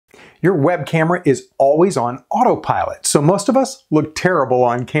Your web camera is always on autopilot, so most of us look terrible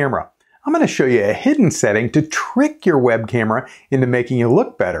on camera. I'm going to show you a hidden setting to trick your web camera into making you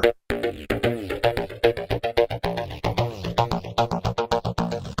look better.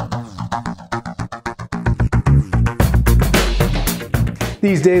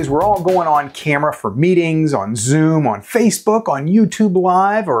 These days, we're all going on camera for meetings, on Zoom, on Facebook, on YouTube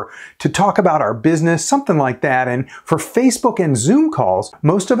Live, or to talk about our business, something like that. And for Facebook and Zoom calls,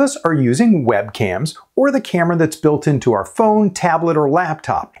 most of us are using webcams or the camera that's built into our phone, tablet, or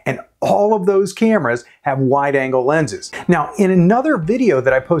laptop. And all of those cameras have wide-angle lenses. Now, in another video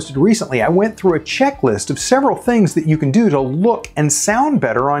that I posted recently, I went through a checklist of several things that you can do to look and sound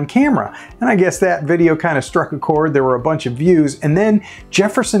better on camera. And I guess that video kind of struck a chord. There were a bunch of views. And then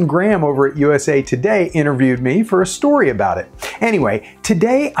Jefferson Graham over at USA Today interviewed me for a story about it. Anyway,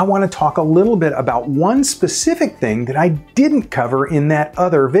 today I want to talk a little bit about one specific thing that I didn't cover in that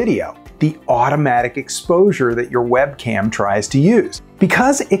other video: the automatic exposure that your webcam tries to use.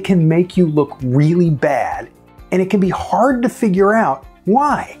 Because it can make you look really bad, and it can be hard to figure out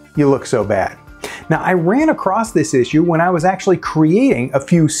why you look so bad. Now, I ran across this issue when I was actually creating a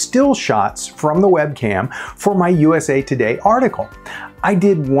few still shots from the webcam for my USA Today article. I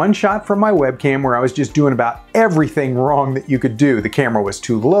did one shot from my webcam where I was just doing about everything wrong that you could do. The camera was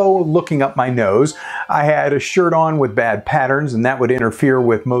too low, looking up my nose. I had a shirt on with bad patterns, and that would interfere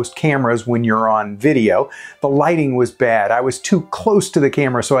with most cameras when you're on video. The lighting was bad. I was too close to the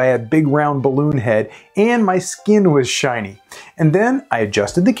camera, so I had big round balloon head, and my skin was shiny. And then I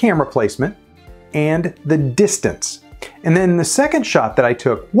adjusted the camera placement and the distance. And then the second shot that I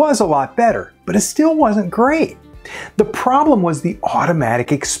took was a lot better, but it still wasn't great. The problem was the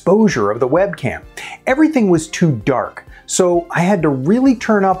automatic exposure of the webcam. Everything was too dark, so I had to really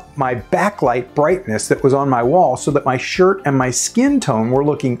turn up my backlight brightness that was on my wall so that my shirt and my skin tone were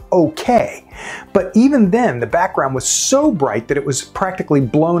looking okay. But even then, the background was so bright that it was practically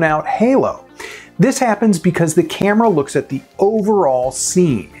blown out halo. This happens because the camera looks at the overall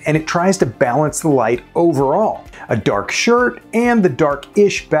scene and it tries to balance the light overall. A dark shirt and the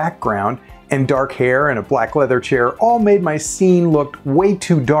dark-ish background and dark hair and a black leather chair all made my scene look way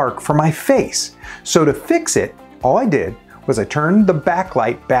too dark for my face. So to fix it, all I did was I turned the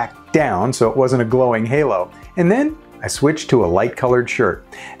backlight back down so it wasn't a glowing halo, and then I switched to a light colored shirt.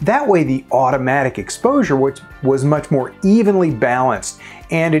 That way the automatic exposure was much more evenly balanced,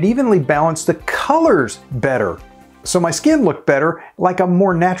 and it evenly balanced the colors better. So my skin looked better, like a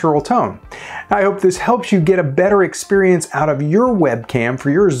more natural tone. I hope this helps you get a better experience out of your webcam for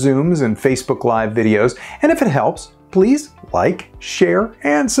your Zooms and Facebook Live videos. And if it helps, please like, share,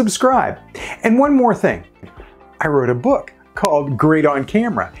 and subscribe. And one more thing, I wrote a book called Great on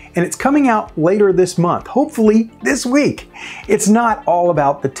Camera, and it's coming out later this month, hopefully this week. It's not all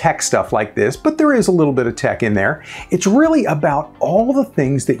about the tech stuff like this, but there is a little bit of tech in there. It's really about all the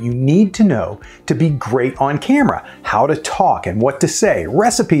things that you need to know to be great on camera, how to talk and what to say,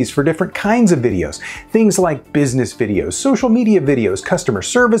 recipes for different kinds of videos, things like business videos, social media videos, customer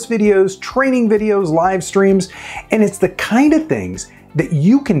service videos, training videos, live streams, and it's the kind of things that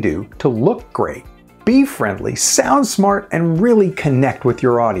you can do to look great, be friendly, sound smart, and really connect with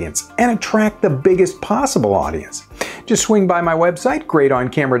your audience and attract the biggest possible audience. Just swing by my website,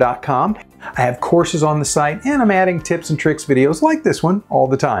 greatoncamera.com. I have courses on the site, and I'm adding tips and tricks videos like this one all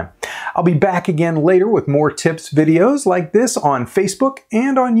the time. I'll be back again later with more tips videos like this on Facebook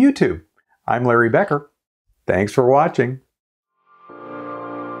and on YouTube. I'm Larry Becker. Thanks for watching.